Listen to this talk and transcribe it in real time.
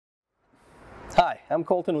Hi, I'm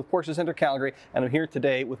Colton with Porsche Center Calgary, and I'm here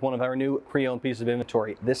today with one of our new pre-owned pieces of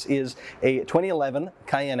inventory. This is a 2011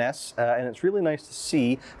 Cayenne S, and it's really nice to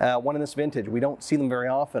see one in this vintage. We don't see them very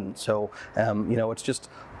often, so you know, it's just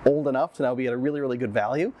old enough to now be at a really good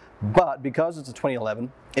value. But because it's a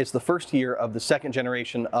 2011, it's the first year of the second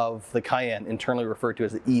generation of the Cayenne, internally referred to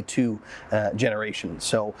as the E2 generation.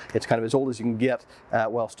 So it's kind of as old as you can get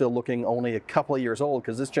while still looking only a couple of years old,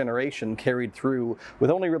 because this generation carried through with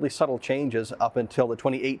only really subtle changes up until the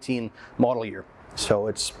 2018 model year. So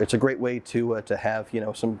it's a great way to have, you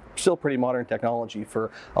know, some still pretty modern technology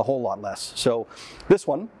for a whole lot less. So this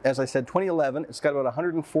one, as I said, 2011, it's got about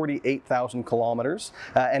 148,000 kilometers,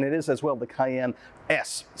 and it is as well the Cayenne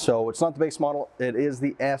S. So it's not the base model, it is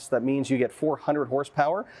the S. That means you get 400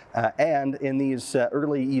 horsepower, and in these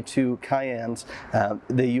early E2 Cayennes,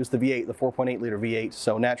 they use the V8, the 4.8 liter V8,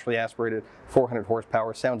 so naturally aspirated, 400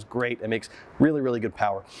 horsepower. Sounds great. It makes really good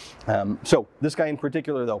power. So this guy in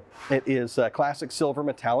particular, though, it is classic silver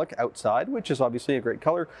metallic outside, which is obviously a great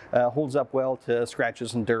color. Holds up well to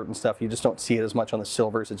scratches and dirt and stuff. You just don't see it as much on the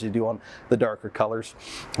silvers as you do on the darker colors.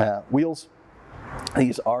 Wheels.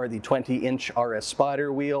 These are the 20-inch RS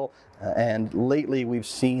Spyder wheel, and lately we've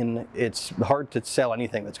seen it's hard to sell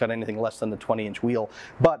anything that's got anything less than the 20-inch wheel.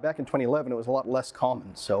 But back in 2011, it was a lot less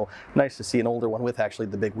common, so nice to see an older one with actually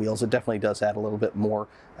the big wheels. It definitely does add a little bit more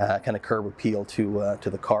kind of curb appeal to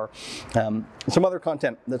the car. Some other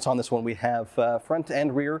content that's on this one, we have front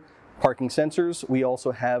and rear parking sensors. We also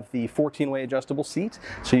have the 14-way adjustable seat,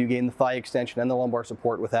 so you gain the thigh extension and the lumbar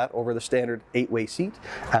support with that over the standard 8-way seat.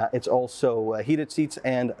 It's also heated seats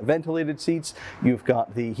and ventilated seats. You've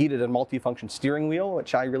got the heated and multi-function steering wheel,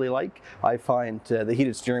 which I really like. I find the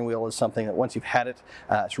heated steering wheel is something that once you've had it,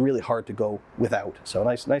 it's really hard to go without. So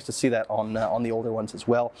nice to see that on the older ones as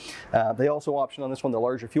well. They also option on this one the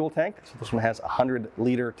larger fuel tank. So this one has a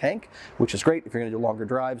 100-liter tank, which is great if you're going to do longer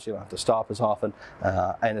drives. You don't have to stop as often,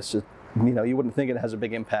 and it's just, you know, you wouldn't think it has a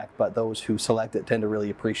big impact, but those who select it tend to really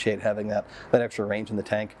appreciate having that extra range in the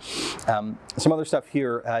tank. Some other stuff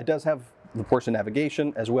here, it does have the Porsche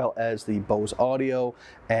navigation, as well as the Bose audio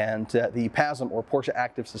and the PASM, or Porsche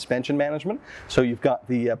Active Suspension Management. So you've got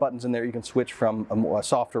the buttons in there. You can switch from a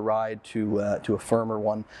softer ride to a firmer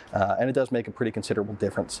one, and it does make a pretty considerable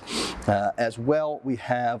difference. As well, we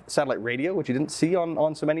have satellite radio, which you didn't see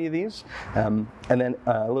on so many of these. And then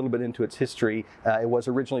a little bit into its history, it was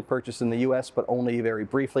originally purchased in the US, but only very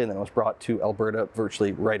briefly, and then it was brought to Alberta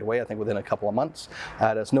virtually right away, I think within a couple of months.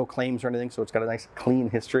 It has no claims or anything, so it's got a nice clean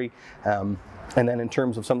history. And then in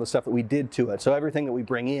terms of some of the stuff that we did to it, so everything that we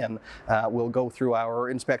bring in will go through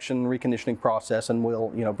our inspection reconditioning process, and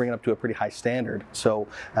we'll, you know, bring it up to a pretty high standard. So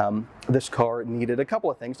this car needed a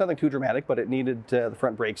couple of things, nothing too dramatic, but it needed the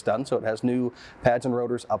front brakes done, so it has new pads and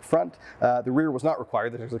rotors up front. The rear was not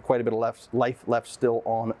required. There's quite a bit of life left still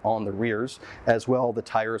on the rears as well. The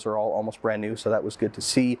tires are all almost brand new, so that was good to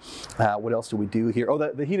see. What else do we do here? Oh,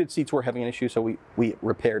 the heated seats were having an issue, so we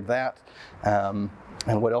repaired that.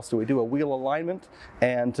 And what else do we do? A wheel alignment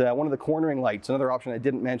and one of the cornering lights. Another option I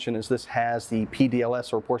didn't mention is this has the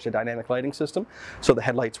PDLS, or Porsche Dynamic Lighting System. So the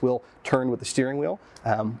headlights will turn with the steering wheel.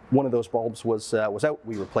 One of those bulbs was out.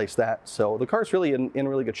 We replaced that. So the car's really in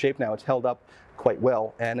really good shape now. It's held up quite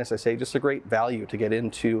well. And as I say, just a great value to get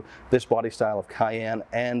into this body style of Cayenne,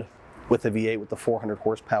 and with the V8 with the 400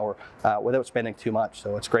 horsepower without spending too much.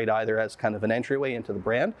 So it's great either as kind of an entryway into the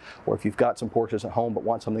brand, or if you've got some Porsches at home but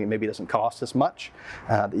want something that maybe doesn't cost as much,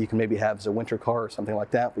 that you can maybe have as a winter car or something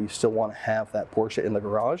like that, but you still want to have that Porsche in the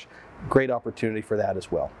garage. Great opportunity for that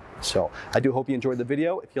as well. So I do hope you enjoyed the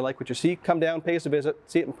video. If you like what you see, come down, pay us a visit,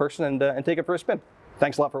 see it in person, and take it for a spin.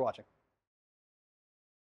 Thanks a lot for watching.